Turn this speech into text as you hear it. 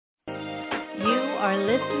are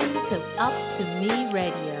listening to Up to Me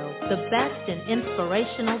Radio, the best in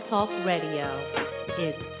inspirational talk radio.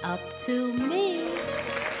 It's up to me.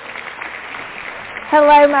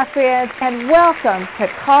 Hello, my friends, and welcome to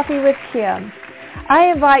Coffee with Kim.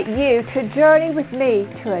 I invite you to journey with me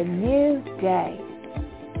to a new day.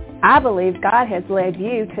 I believe God has led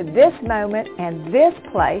you to this moment and this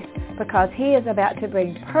place because He is about to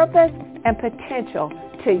bring purpose and potential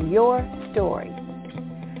to your story.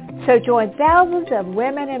 So join thousands of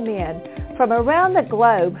women and men from around the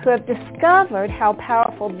globe who have discovered how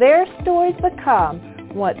powerful their stories become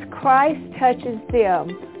once Christ touches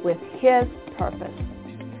them with His purpose.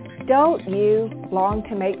 Don't you long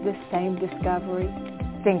to make this same discovery?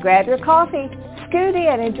 Then grab your coffee, scoot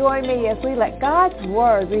in, and join me as we let God's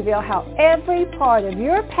Word reveal how every part of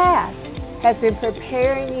your past has been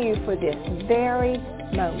preparing you for this very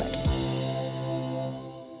moment.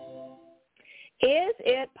 Is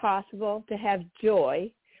it possible to have joy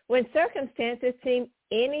when circumstances seem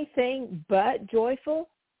anything but joyful?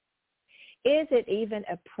 Is it even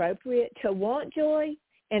appropriate to want joy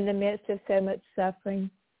in the midst of so much suffering?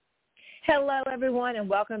 Hello, everyone, and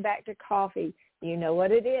welcome back to Coffee. You know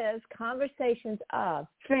what it is, conversations of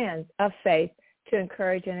friends of faith to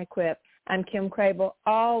encourage and equip. I'm Kim Crabill,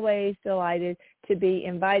 always delighted to be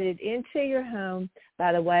invited into your home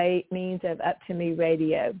by the means of Up to Me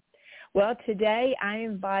Radio. Well, today I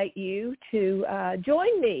invite you to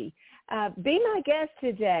join me, be my guest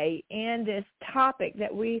today in this topic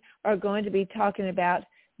that we are going to be talking about,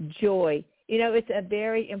 joy. You know, it's a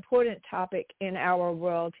very important topic in our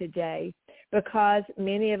world today because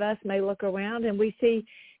many of us may look around and we see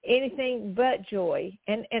anything but joy.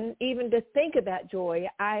 And even to think about joy,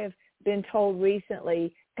 I have been told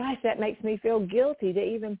recently, gosh, that makes me feel guilty to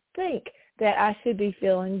even think that I should be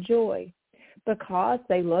feeling joy. Because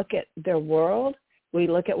they look at their world, we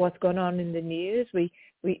look at what's going on in the news. We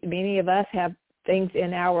many of us have things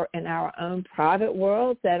in our own private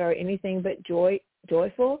worlds that are anything but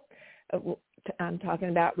joyful. I'm talking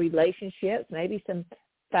about relationships, maybe some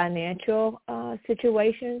financial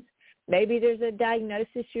situations. Maybe there's a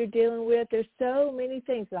diagnosis you're dealing with. There's so many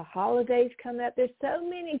things. The holidays come up. There's so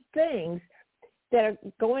many things that are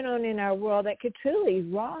going on in our world that could truly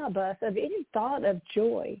rob us of any thought of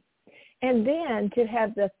joy. And then to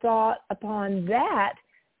have the thought upon that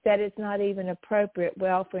it's not even appropriate.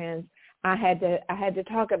 Well, friends, I had to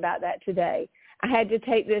talk about that today. I had to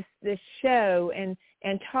take this show and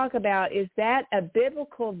talk about, is that a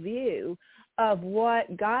biblical view of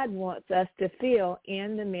what God wants us to feel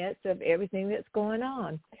in the midst of everything that's going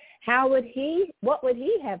on? What would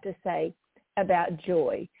he have to say about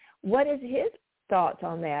joy? What is his thoughts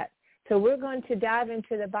on that? So we're going to dive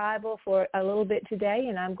into the Bible for a little bit today,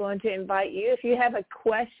 and I'm going to invite you, if you have a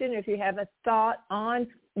question, if you have a thought on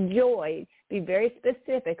joy, be very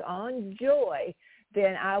specific on joy,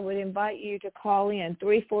 then I would invite you to call in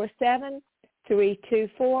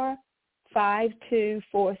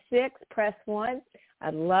 347-324-5246. Press 1.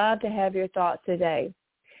 I'd love to have your thoughts today.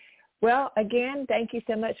 Well, again, thank you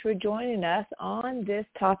so much for joining us on this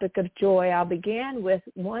topic of joy. I'll begin with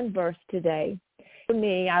one verse today. For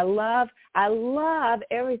me, I love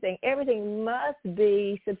everything. Everything must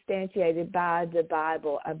be substantiated by the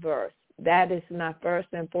Bible, a verse. That is my first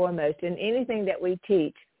and foremost in anything that we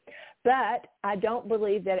teach. But I don't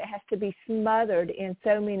believe that it has to be smothered in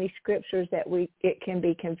so many scriptures that it can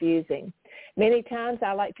be confusing. Many times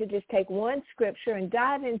I like to just take one scripture and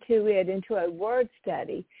dive into it, into a word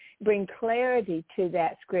study, bring clarity to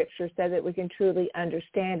that scripture so that we can truly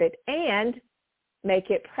understand it and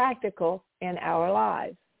make it practical in our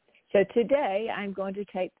lives. So today I'm going to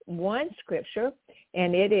take one scripture,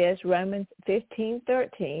 and it is Romans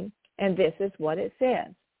 15:13, and this is what it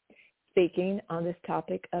says, speaking on this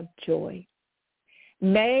topic of joy.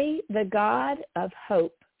 May the God of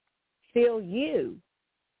hope fill you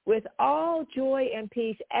with all joy and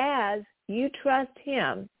peace as you trust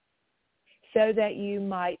him, so that you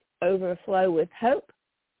might overflow with hope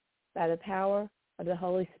by the power of the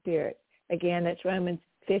Holy Spirit. Again, that's Romans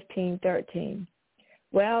 15:13.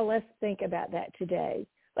 Well, let's think about that today.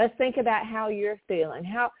 Let's think about how you're feeling.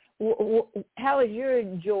 How is your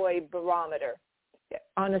joy barometer?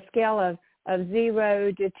 On a scale of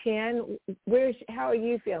 0 to 10, how are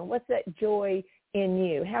you feeling? What's that joy in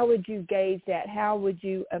you? How would you gauge that? How would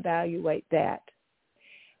you evaluate that?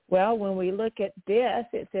 Well, when we look at this,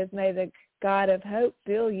 it says, may the God of hope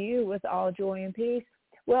fill you with all joy and peace.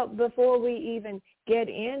 Well, before we even get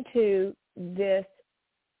into this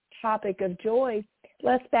topic of joy,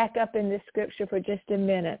 let's back up in this scripture for just a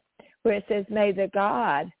minute, where it says, may the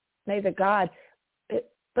God,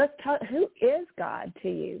 let's talk, who is God to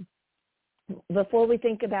you? before we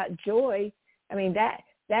think about joy, I mean, that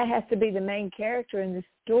has to be the main character in the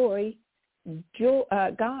story,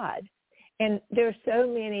 God. And there are so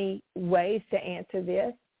many ways to answer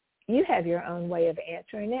this. You have your own way of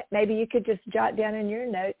answering it. Maybe you could just jot down in your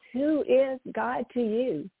notes, who is God to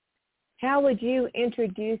you? How would you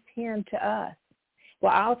introduce him to us?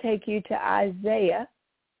 Well, I'll take you to Isaiah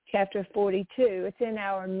chapter 42. It's in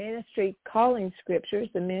our ministry calling scriptures,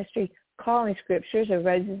 the ministry calling scriptures of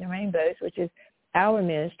Roses and Rainbows, which is our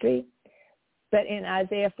ministry. But in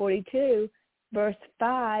Isaiah 42, verse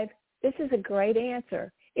 5, this is a great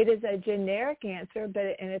answer. It is a generic answer,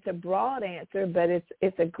 and it's a broad answer, but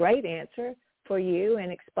it's a great answer for you in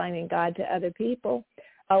explaining God to other people,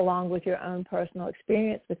 along with your own personal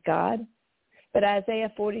experience with God. But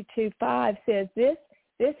Isaiah 42:5 says this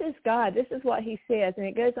is God. This is what he says, and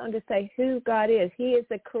it goes on to say who God is. He is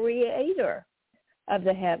the creator of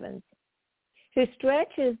the heavens, who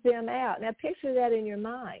stretches them out. Now picture that in your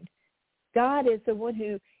mind. God is the one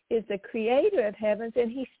who is the creator of heavens, and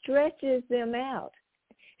he stretches them out,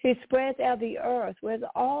 who spreads out the earth with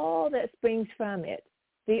all that springs from it,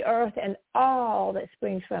 the earth and all that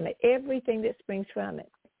springs from it, everything that springs from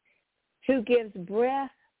it, who gives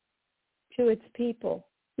breath to its people.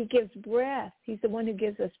 He gives breath. He's the one who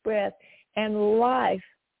gives us breath and life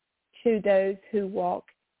to those who walk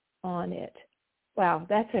on it. Wow,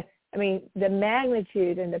 the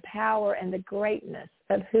magnitude and the power and the greatness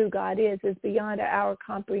of who God is beyond our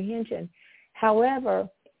comprehension. However,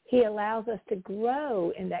 he allows us to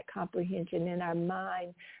grow in that comprehension in our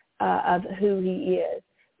mind of who he is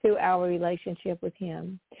through our relationship with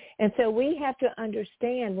him. And so we have to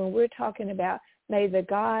understand when we're talking about may the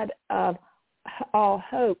God of all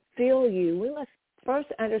hope fill you, we must first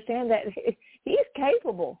understand that he's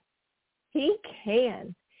capable. He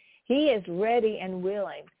can. He is ready and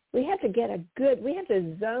willing. We have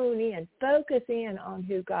to zone in, focus in on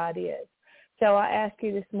who God is. So I ask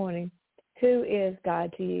you this morning, who is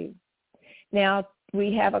God to you? Now,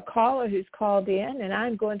 we have a caller who's called in, and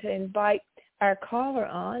I'm going to invite our caller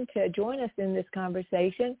on to join us in this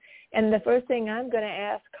conversation. And the first thing I'm going to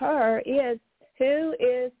ask her is, who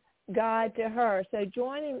is God to her? So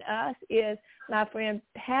joining us is my friend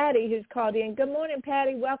Patty, who's called in. Good morning,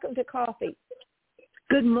 Patty. Welcome to Coffee.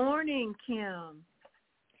 Good morning, Kim.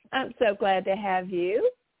 I'm so glad to have you.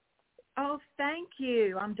 Oh, thank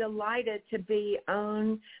you. I'm delighted to be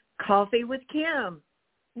on Coffee with Kim.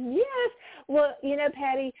 Yes. Well,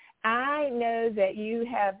 Patty, I know that you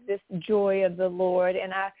have this joy of the Lord,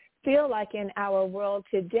 and I feel like in our world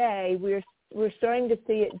today we're starting to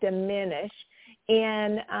see it diminish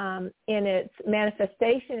in its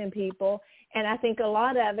manifestation in people, and I think a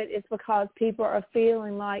lot of it is because people are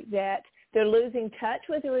feeling like that they're losing touch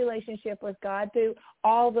with the relationship with God through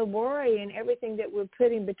all the worry and everything that we're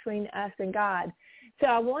putting between us and God. So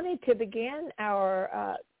I wanted to begin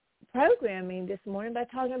our programming this morning by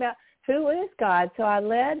talking about who is God. So I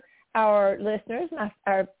led our listeners,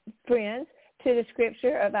 our friends, to the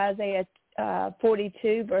scripture of Isaiah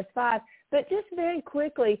 42, verse 5. But just very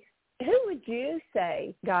quickly, who would you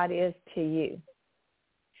say God is to you?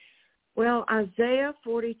 Well, Isaiah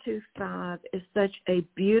 42:5 is such a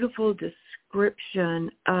beautiful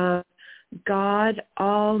description of God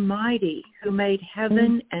Almighty, who made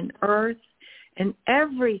heaven and earth and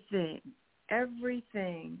everything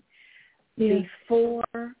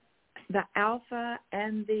before the Alpha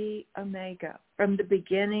and the Omega, from the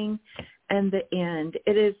beginning and the end.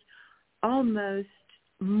 It is almost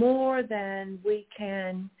more than we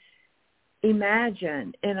can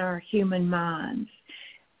imagine in our human minds.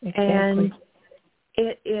 Exactly. And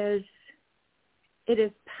it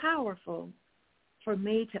is powerful for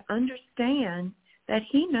me to understand that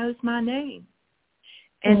he knows my name,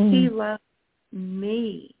 and he loves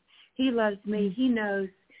me. He loves me. He knows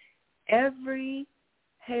every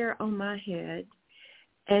hair on my head,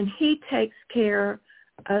 and he takes care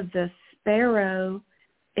of the sparrow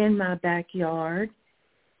in my backyard,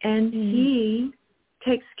 and he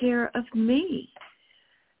takes care of me.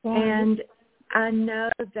 Wow. And I know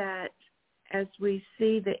that as we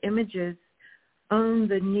see the images on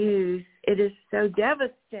the news, it is so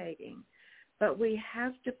devastating, but we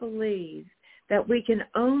have to believe that we can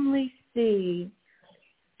only see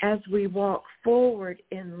as we walk forward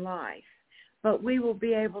in life, but we will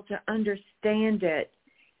be able to understand it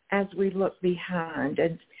as we look behind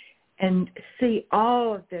and see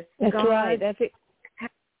all of this. That's God, right. That's it.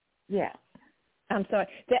 Yes. I'm sorry.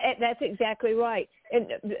 That's exactly right.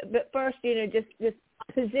 But first, just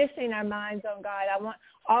positioning our minds on God. I want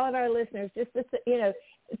all of our listeners just to,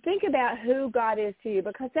 think about who God is to you,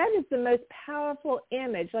 because that is the most powerful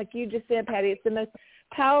image. Like you just said, Patty, it's the most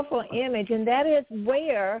powerful image, and that is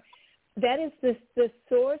the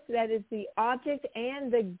source, that is the object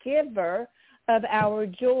and the giver of our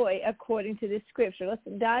joy according to this scripture. Let's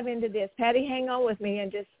dive into this. Patty, hang on with me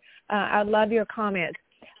and just I love your comments.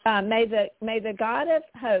 May the God of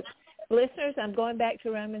hope, listeners, I'm going back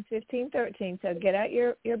to Romans 15:13, so get out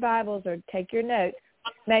your Bibles or take your notes.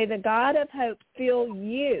 May the God of hope fill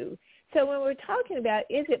you. So when we're talking about,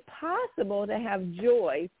 is it possible to have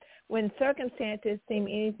joy when circumstances seem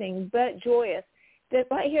anything but joyous, that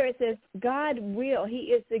right here it says God will.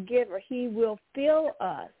 He is the giver. He will fill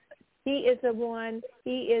us. He is the one.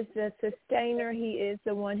 He is the sustainer. He is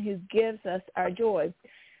the one who gives us our joy.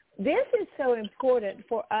 This is so important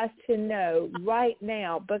for us to know right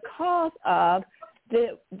now because of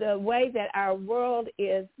the way that our world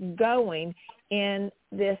is going in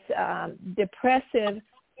this depressive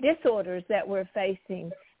disorders that we're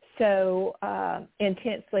facing so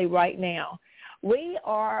intensely right now. We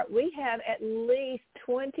have at least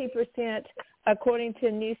 20%, according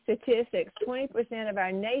to new statistics, 20% of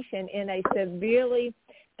our nation in a severely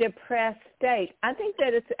depressed state. I think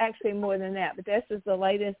that it's actually more than that, but this is the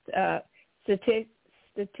latest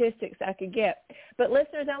statistics I could get. But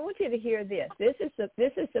listeners, I want you to hear this. This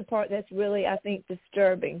is the part that's really, I think,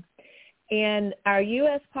 disturbing. In our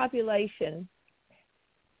U.S. population,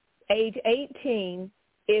 age 18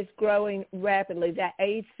 is growing rapidly. That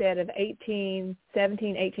age set of 17,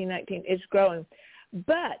 18, 19 is growing.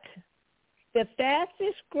 But the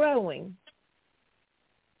fastest growing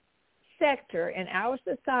sector in our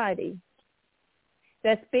society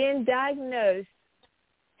that's being diagnosed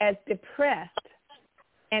as depressed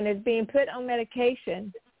and is being put on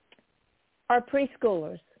medication are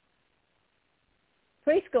preschoolers.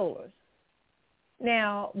 Preschoolers.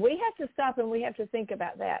 Now, we have to stop and we have to think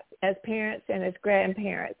about that as parents and as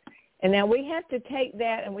grandparents. And now we have to take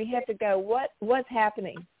that and we have to go, what's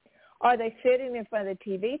happening? Are they sitting in front of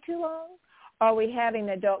the TV too long? Are we having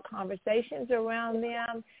adult conversations around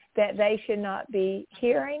them that they should not be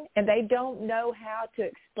hearing and they don't know how to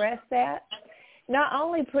express that? Not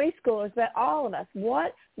only preschoolers, but all of us.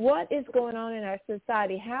 What is going on in our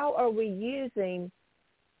society? How are we using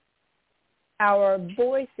our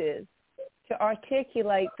voices to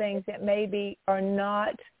articulate things that maybe are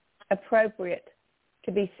not appropriate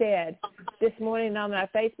to be said? This morning on my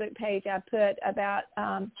Facebook page, I put about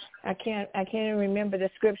I can't even remember the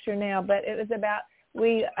scripture now, but it was about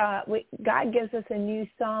God gives us a new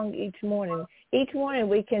song each morning. Each morning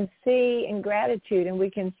we can see in gratitude and we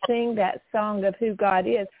can sing that song of who God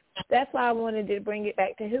is. That's why I wanted to bring it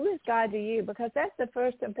back to who is God to you, because that's the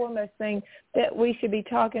first and foremost thing that we should be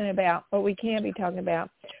talking about, or we can be talking about,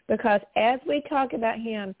 because as we talk about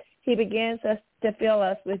him, he begins to fill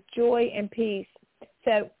us with joy and peace.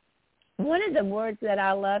 So one of the words that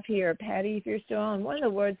I love here, Patty, if you're still on, one of the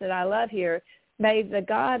words that I love here, may the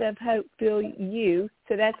God of hope fill you.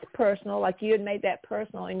 So that's personal, like you had made that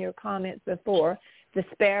personal in your comments before. The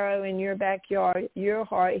sparrow in your backyard, your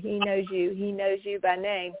heart, he knows you. He knows you by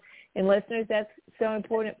name. And listeners, that's so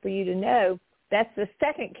important for you to know. That's the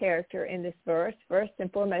second character in this verse. First and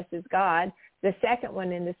foremost is God. The second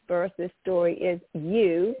one in this verse, this story, is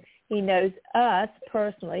you. He knows us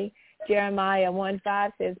personally. Jeremiah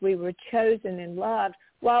 1:5 says we were chosen and loved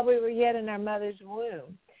while we were yet in our mother's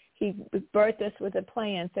womb. He birthed us with a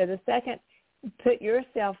plan. So the second, put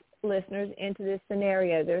yourself, listeners, into this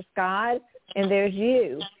scenario. There's God and there's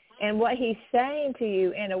you. And what he's saying to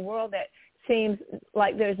you in a world that seems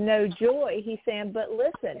like there's no joy, he's saying, but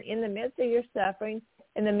listen, in the midst of your suffering,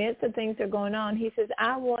 in the midst of things that are going on, he says,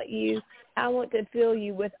 I want to fill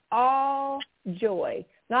you with all joy.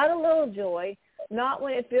 Not a little joy, not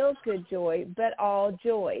when it feels good joy, but all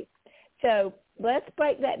joy. So let's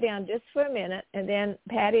break that down just for a minute, and then,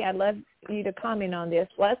 Patty, I'd love you to comment on this.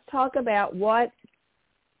 Let's talk about what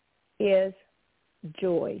is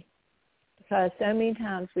joy, because so many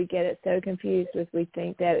times we get it so confused with we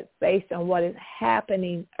think that it's based on what is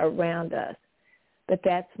happening around us, but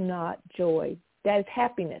that's not joy. That is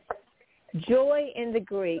happiness. Joy in the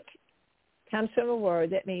Greek comes from a word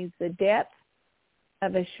that means the depth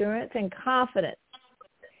of assurance and confidence.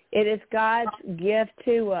 It is God's gift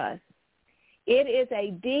to us. It is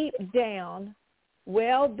a deep down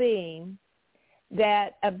well-being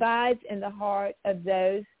that abides in the heart of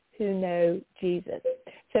those who know Jesus.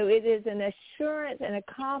 So it is an assurance and a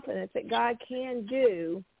confidence that God can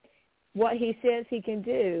do what he says he can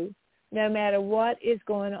do no matter what is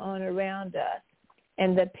going on around us.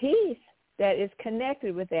 And the peace that is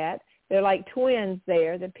connected with that, they're like twins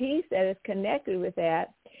there, the peace that is connected with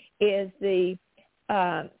that is the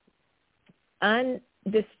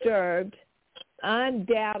undisturbed,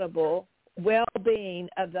 undoubtable well-being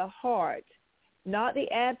of the heart, not the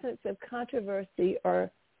absence of controversy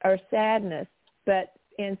or sadness, but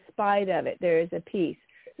in spite of it, there is a peace.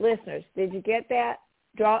 Listeners, did you get that?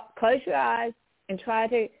 Close your eyes and try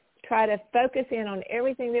to focus in on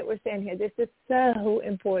everything that we're saying here. This is so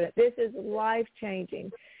important. This is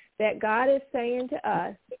life-changing, that God is saying to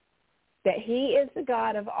us that he is the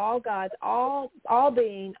God of all gods, all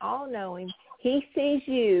being, all knowing. He sees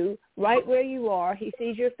you right where you are. He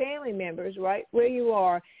sees your family members right where you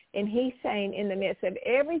are. And he's saying, in the midst of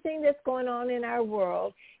everything that's going on in our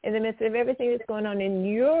world, in the midst of everything that's going on in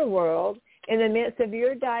your world, in the midst of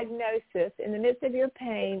your diagnosis, in the midst of your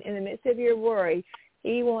pain, in the midst of your worry,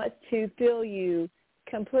 he wants to fill you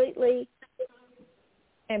completely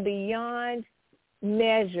and beyond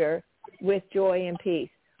measure with joy and peace.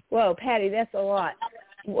 Whoa, Patty, that's a lot.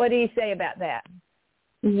 What do you say about that?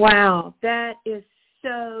 Wow, that is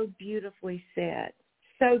so beautifully said.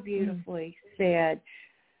 So beautifully said.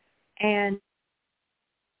 And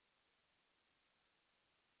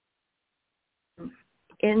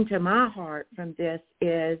into my heart from this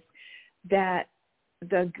is that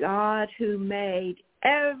the God who made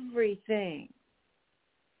everything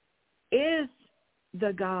is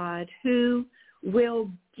the God who will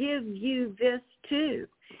give you this too.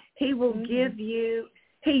 He will give you,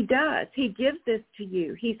 he does. He gives this to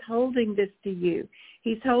you. He's holding this to you.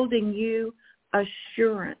 He's holding you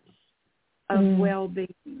assurance of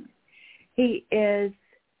well-being. He is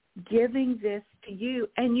giving this to you,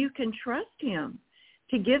 and you can trust him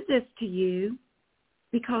to give this to you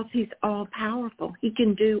because he's all-powerful. He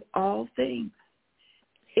can do all things.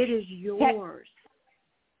 It is yours.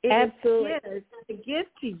 Absolutely. It is his to give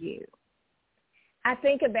to you. I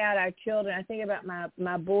think about our children. I think about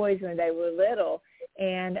my boys when they were little,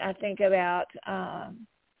 and I think about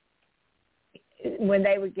when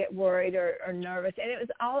they would get worried or nervous. And it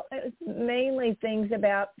was mainly things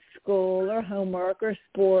about school or homework or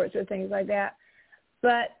sports or things like that.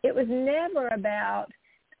 But it was never about,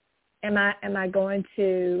 am I going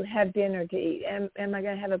to have dinner to eat? Am I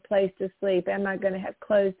going to have a place to sleep? Am I going to have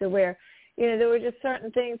clothes to wear? You know, there were just certain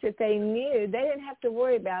things that they knew they didn't have to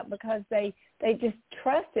worry about because they just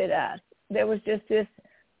trusted us. There was this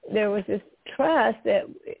trust that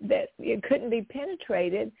it couldn't be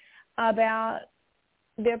penetrated about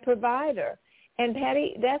their provider. And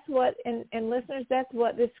Patty, that's what, and listeners, that's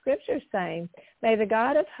what the scripture's saying. May the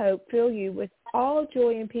God of hope fill you with all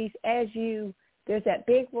joy and peace as you, there's that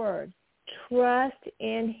big word, trust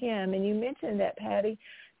in him. And you mentioned that, Patty.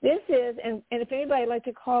 This is, and if anybody would like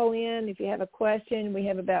to call in, if you have a question, we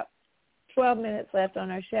have about 12 minutes left on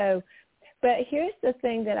our show. But here's the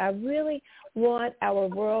thing that I really want our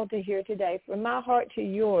world to hear today, from my heart to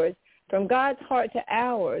yours, from God's heart to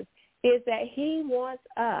ours, is that he wants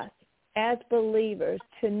us as believers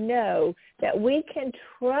to know that we can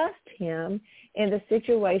trust him in the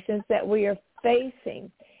situations that we are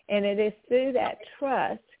facing. And it is through that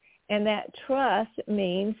trust, and that trust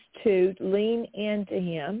means to lean into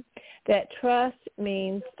him. That trust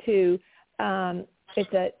means to,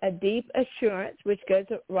 it's a deep assurance, which goes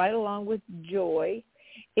right along with joy.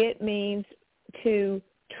 It means to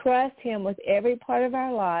trust him with every part of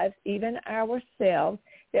our lives, even ourselves,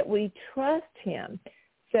 that we trust him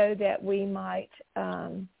so that we might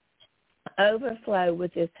overflow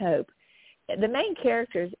with this hope. The main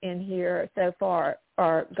characters in here so far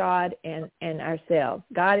are God and ourselves,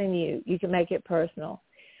 God and you. You can make it personal.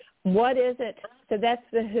 What is it? So that's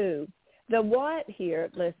the who. The what here,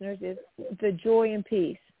 listeners, is the joy and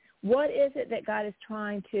peace. What is it that God is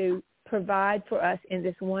trying to provide for us in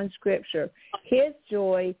this one scripture? His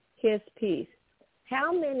joy, his peace.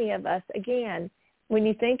 How many of us, again, when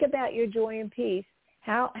you think about your joy and peace,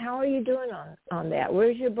 how are you doing on that?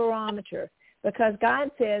 Where's your barometer? Because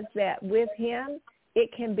God says that with him,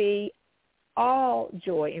 it can be all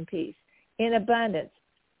joy and peace, in abundance,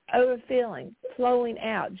 overfilling, flowing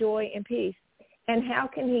out, joy and peace. And how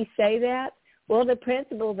can he say that? Well, the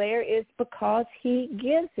principle there is because he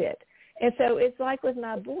gives it. And so it's like with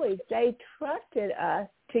my boys. They trusted us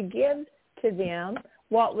to give to them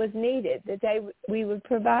what was needed, that we would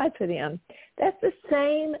provide for them. That's the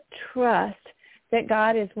same trust that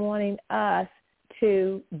God is wanting us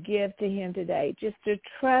to give to him today, just to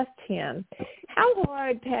trust him. How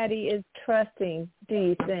hard, Patty, is trusting, do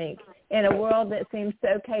you think, in a world that seems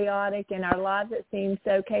so chaotic, in our lives that seem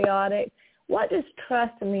so chaotic? What does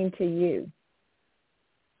trust mean to you?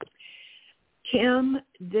 Kim,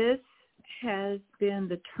 this has been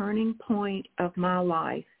the turning point of my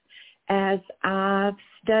life as I've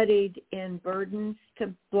studied in Burdens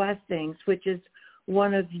to Blessings, which is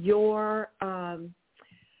one of your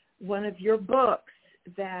books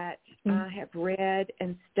that I have read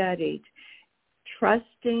and studied,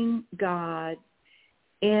 trusting God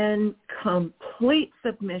in complete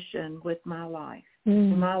submission with my life.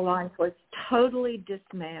 My life was totally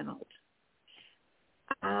dismantled.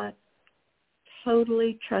 I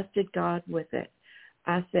totally trusted God with it.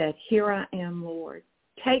 I said, here I am, Lord.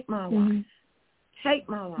 Take my life. Take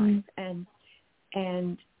my life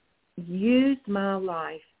and use my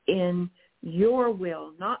life in your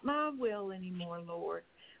will, not my will anymore, Lord,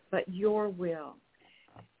 but your will.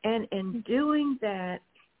 And in doing that,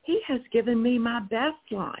 he has given me my best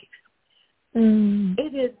life.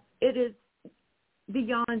 It is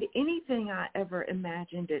beyond anything I ever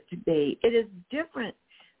imagined it to be. It is different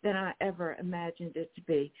than I ever imagined it to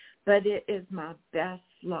be, but it is my best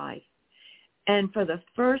life. And for the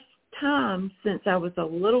first time since I was a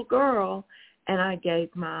little girl and I gave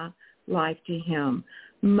my life to him,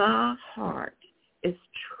 my heart is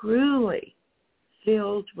truly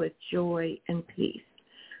filled with joy and peace.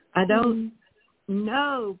 I don't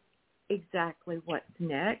know exactly what's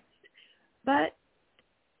next, but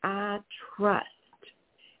I trust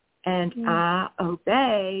and I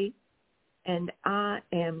obey, and I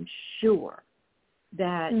am sure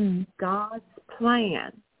that God's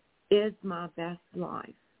plan is my best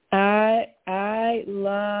life. I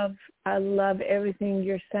love everything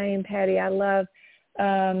you're saying, Patty. I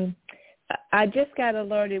just got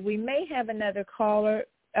alerted. We may have another caller.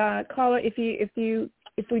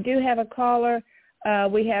 If we do have a caller,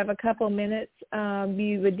 we have a couple minutes.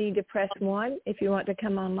 You would need to press 1 if you want to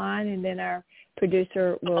come online, and then our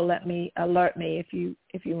producer will alert me if you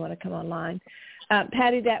want to come online.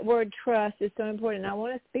 Patty, that word trust is so important. I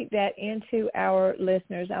want to speak that into our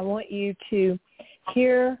listeners. I want you to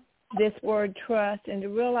hear this word trust and to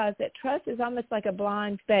realize that trust is almost like a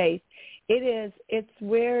blind faith. It's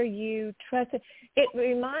where you trust. It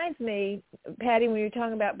reminds me, Patty, when you're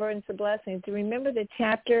talking about burdens of blessings, to remember the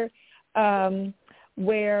chapter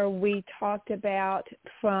where we talked about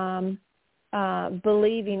from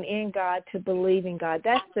believing in God to believing God.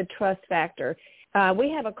 That's the trust factor. We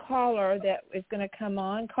have a caller that is going to come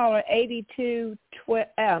on, caller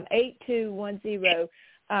 8210.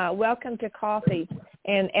 Welcome to Coffee.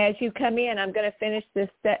 And as you come in, I'm going to finish this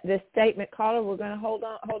statement. Caller, we're going to hold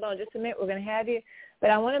on just a minute. We're going to have you. But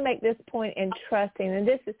I want to make this point in trusting. And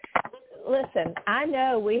this is, listen, I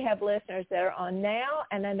know we have listeners that are on now,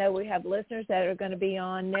 and I know we have listeners that are going to be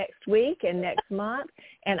on next week and next month.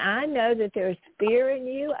 And I know that there's fear in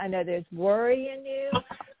you. I know there's worry in you.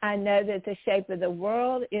 I know that the shape of the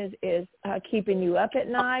world is keeping you up at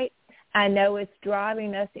night. I know it's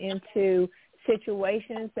driving us into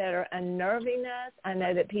situations that are unnerving us. I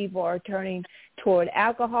know that people are turning toward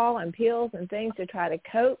alcohol and pills and things to try to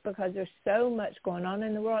cope because there's so much going on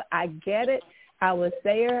in the world. I get it. I was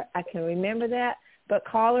there. I can remember that. But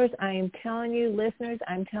callers, I am telling you, listeners,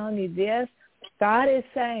 I'm telling you this. God is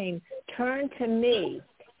saying, turn to me.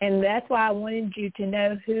 And that's why I wanted you to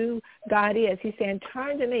know who God is. He's saying,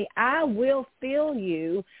 turn to me. I will fill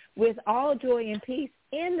you with all joy and peace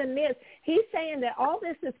in the midst. He's saying that all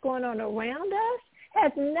this that's going on around us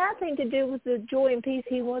has nothing to do with the joy and peace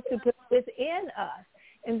he wants to put within us.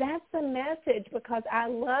 And that's the message, because I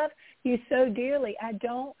love you so dearly. I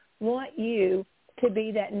don't want you to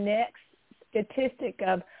be that next statistic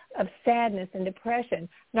of sadness and depression.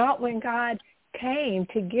 Not when God came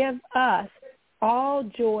to give us all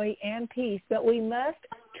joy and peace, but we must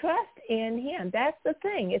trust in him. That's the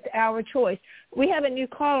thing. It's our choice. We have a new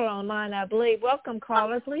caller online, I believe. Welcome,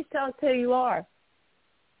 caller. Please tell us who you are.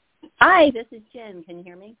 Hi, this is Jen. Can you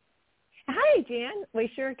hear me? Hi, Jen. We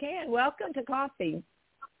sure can. Welcome to Coffee.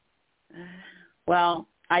 Well,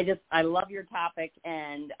 I love your topic,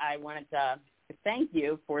 and I wanted to thank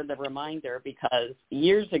you for the reminder, because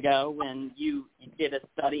years ago when you did a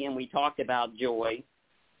study and we talked about joy,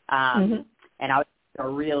 and I was in a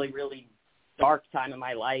really, really dark time in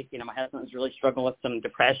my life. You know, my husband was really struggling with some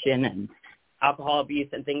depression and alcohol abuse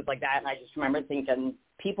and things like that. And I just remember thinking,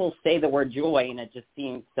 people say the word joy, and it just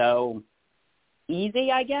seems so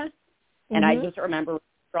easy, I guess. And I just remember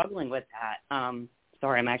struggling with that.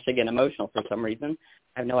 Sorry, I'm actually getting emotional for some reason.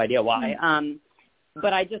 I have no idea why.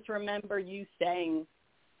 But I just remember you saying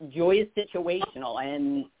joy is situational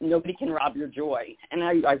and nobody can rob your joy. And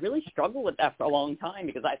I really struggled with that for a long time,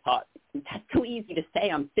 because I thought, that's so easy to say.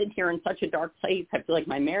 I'm sitting here in such a dark place. I feel like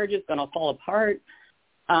my marriage is going to fall apart.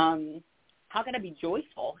 How can I be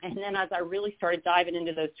joyful? And then as I really started diving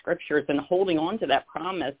into those scriptures and holding on to that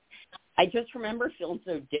promise, I just remember feeling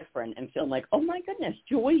so different and feeling like, oh, my goodness,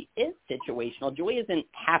 joy is situational. Joy isn't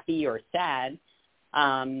happy or sad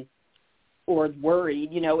or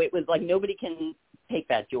worried. You know, it was like nobody can take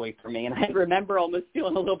that joy from me. And I remember almost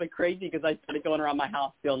feeling a little bit crazy because I started going around my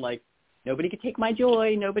house feeling like, nobody could take my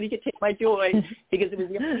joy. Nobody could take my joy, because it was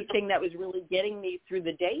the only thing that was really getting me through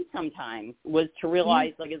the day sometimes, was to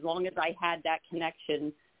realize, like, as long as I had that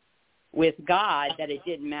connection with God, that it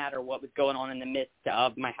didn't matter what was going on in the midst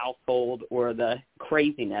of my household or the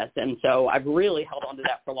craziness. And so I've really held on to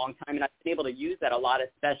that for a long time, and I've been able to use that a lot,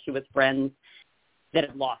 especially with friends that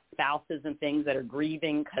have lost spouses and things that are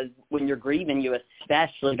grieving, because when you're grieving, you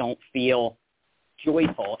especially don't feel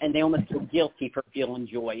joyful, and they almost feel guilty for feeling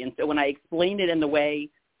joy. And so when I explained it in the way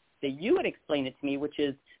that you had explained it to me, which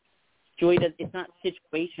is joy, it's not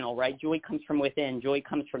situational, right? Joy comes from within. Joy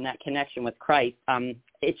comes from that connection with Christ.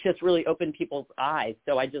 It's just really opened people's eyes.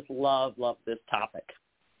 So I just love this topic.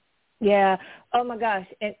 Yeah. Oh my gosh.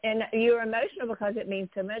 And you're emotional because it means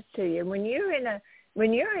so much to you. When you're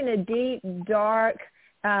in a deep, dark,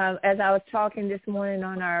 as I was talking this morning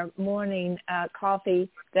on our morning coffee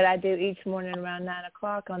that I do each morning around 9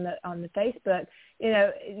 o'clock on the Facebook,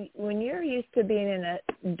 when you're used to being in a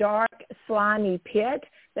dark, slimy pit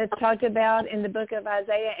that's talked about in the book of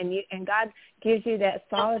Isaiah, and God gives you that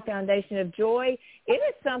solid foundation of joy, it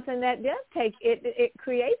is something that does it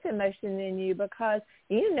creates emotion in you, because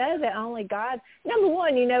you know that only God, number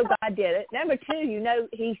one, God did it. Number two,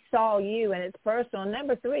 he saw you and it's personal.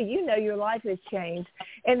 Number three, your life has changed.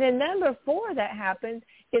 And then number four that happens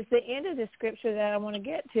is the end of the scripture that I want to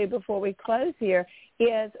get to before we close here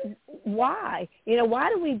is why. Why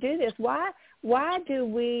do we do this? Why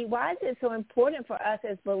is it so important for us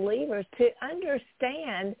as believers to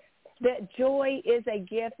understand that joy is a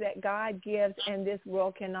gift that God gives and this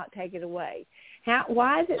world cannot take it away?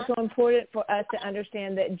 Why is it so important for us to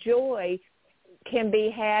understand that joy can be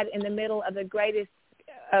had in the middle of the greatest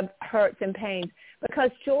of hurts and pains? Because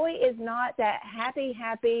joy is not that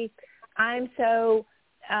happy, I'm so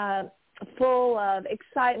full of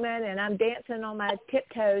excitement and I'm dancing on my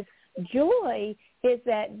tiptoes. Joy is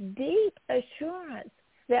that deep assurance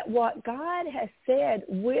that what God has said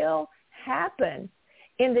will happen.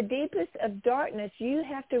 In the deepest of darkness, you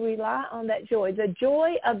have to rely on that joy. The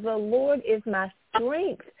joy of the Lord is my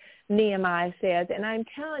strength, Nehemiah says. And I'm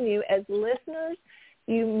telling you, as listeners,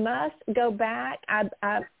 you must go back.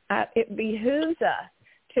 It behooves us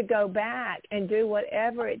to go back and do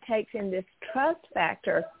whatever it takes in this trust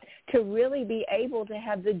factor to really be able to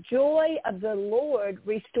have the joy of the Lord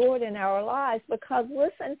restored in our lives. Because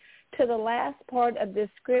listen to the last part of this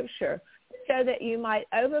scripture, so that you might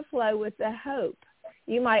overflow with the hope.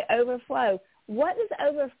 You might overflow. What does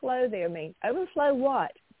overflow there mean? Overflow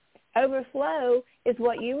what? Overflow is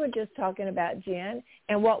what you were just talking about, Jen,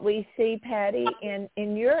 and what we see, Patty,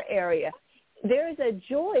 in your area. There is a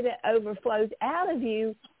joy that overflows out of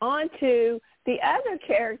you onto the other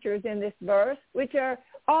characters in this verse, which are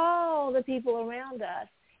all the people around us.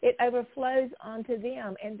 It overflows onto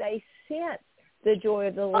them, and they sense the joy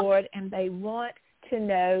of the Lord, and they want to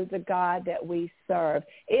know the God that we serve.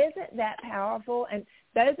 Isn't that powerful? And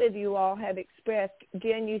those of you all have expressed,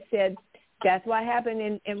 Jen, you said that's what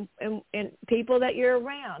happened in people that you're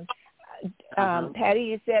around. Patty,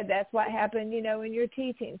 you said that's what happened, in your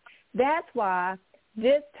teaching. That's why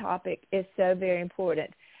this topic is so very important.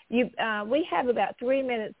 We have about 3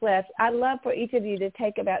 minutes left. I'd love for each of you to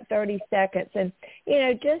take about 30 seconds and,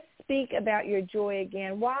 just speak about your joy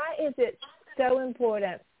again. Why is it so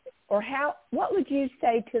important? Or what would you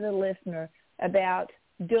say to the listener about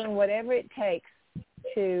doing whatever it takes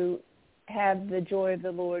to have the joy of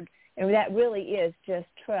the Lord? And that really is just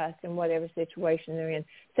trust in whatever situation they're in.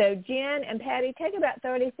 So Jen and Patty, take about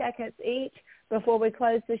 30 seconds each before we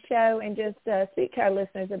close the show and just speak to our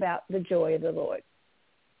listeners about the joy of the Lord.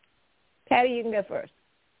 Patty, you can go first.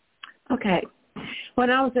 Okay. When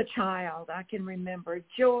I was a child, I can remember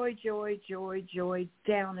joy, joy, joy, joy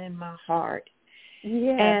down in my heart.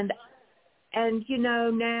 Yeah. And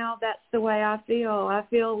now that's the way I feel. I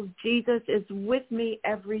feel Jesus is with me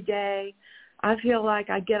every day. I feel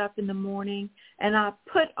like I get up in the morning and I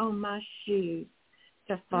put on my shoes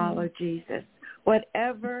to follow Jesus,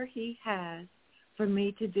 whatever he has for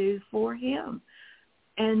me to do for him.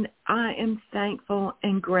 And I am thankful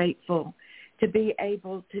and grateful to be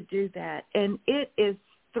able to do that. And it is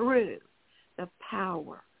through the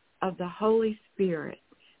power of the Holy Spirit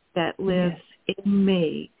that lives in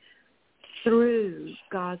me, through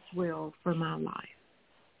God's will for my life.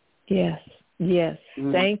 Yes.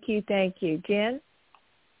 Mm-hmm. Thank you. Jen?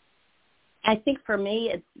 I think for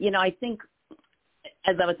me, it's, I think,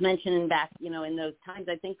 as I was mentioning back, in those times,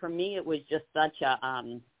 I think for me it was just such a,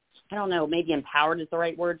 I don't know, maybe empowered is the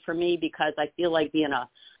right word for me, because I feel like being a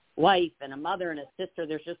wife and a mother and a sister.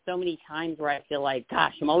 There's just so many times where I feel like,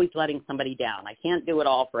 gosh, I'm always letting somebody down. I can't do it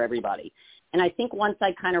all for everybody. And I think once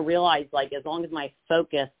I kind of realized, like, as long as my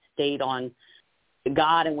focus stayed on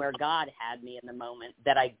God and where God had me in the moment,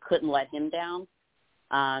 that I couldn't let him down.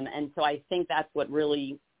 And so I think that's what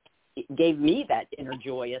really gave me that inner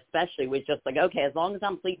joy, especially with just like, okay, as long as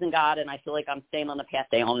I'm pleasing God and I feel like I'm staying on the path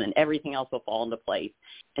down, and everything else will fall into place.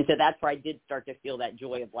 And so that's where I did start to feel that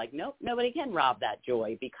joy of like, nope, nobody can rob that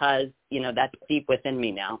joy, because, that's deep within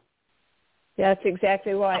me now. That's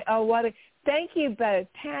exactly right. Oh, thank you both,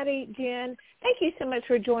 Patty, Jen. Thank you so much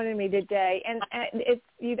for joining me today. And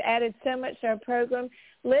you've added so much to our program.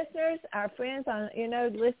 Listeners, our friends on,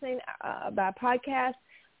 listening by podcast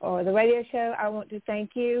or the radio show, I want to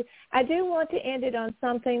thank you. I do want to end it on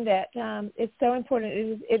something that is so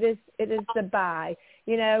important. It is the bye.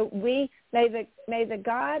 We may the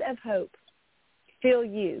God of hope fill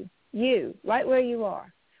you right where you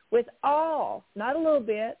are, with all, not a little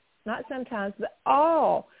bit, not sometimes, but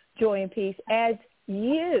all joy and peace as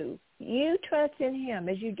you trust in him,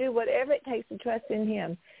 as you do whatever it takes to trust in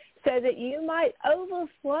him, so that you might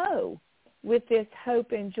overflow with this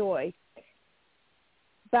hope and joy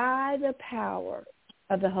by the power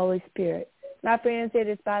of the Holy Spirit. My friends, it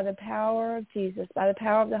is by the power of Jesus, by the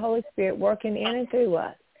power of the Holy Spirit working in and through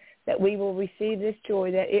us, that we will receive this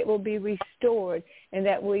joy, that it will be restored, and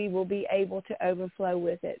that we will be able to overflow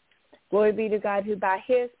with it. Glory be to God, who by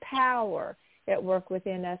his power at work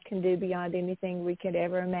within us can do beyond anything we could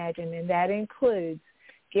ever imagine. And that includes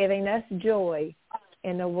giving us joy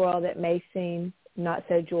in a world that may seem not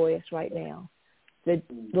so joyous right now. The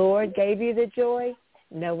Lord gave you the joy.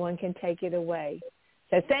 No one can take it away.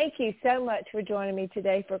 So thank you so much for joining me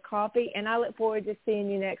today for coffee, and I look forward to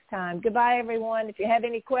seeing you next time. Goodbye, everyone. If you have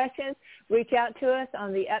any questions, reach out to us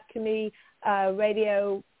on the Up to Me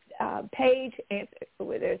radio page.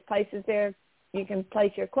 There's places there you can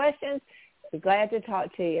place your questions. We're glad to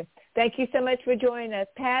talk to you. Thank you so much for joining us.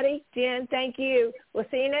 Patty, Jen, thank you. We'll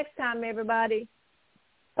see you next time, everybody.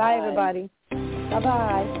 Bye, everybody.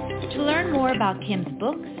 Bye-bye. To learn more about Kim's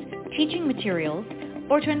books, teaching materials,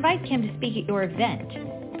 or to invite Kim to speak at your event,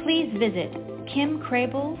 please visit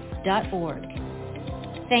kimcrabill.org.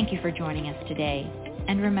 Thank you for joining us today.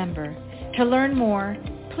 And remember, to learn more,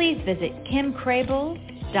 please visit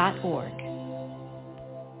kimcrabill.org.